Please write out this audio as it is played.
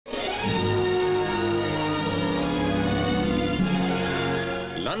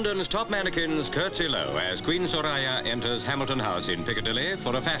London's top mannequins curtsy low as Queen Soraya enters Hamilton House in Piccadilly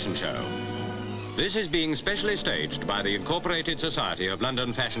for a fashion show. This is being specially staged by the Incorporated Society of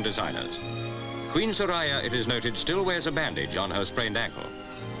London Fashion Designers. Queen Soraya, it is noted, still wears a bandage on her sprained ankle.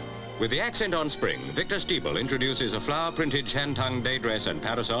 With the accent on spring, Victor Stiebel introduces a flower-printed Shantung day dress and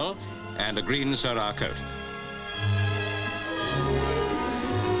parasol and a green Soraya coat.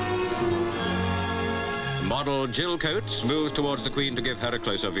 Model Jill Coates moves towards the Queen to give her a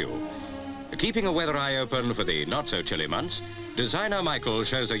closer view. Keeping a weather eye open for the not-so-chilly months, designer Michael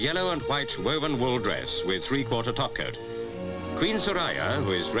shows a yellow and white woven wool dress with three-quarter topcoat. Queen Soraya,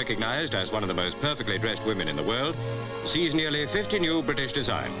 who is recognized as one of the most perfectly dressed women in the world, sees nearly 50 new British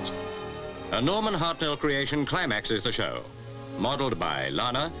designs. A Norman Hartnell creation climaxes the show. Modeled by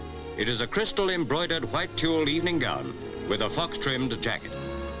Lana, it is a crystal embroidered white tulle evening gown with a fox-trimmed jacket.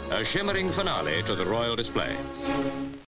 A shimmering finale to the royal display.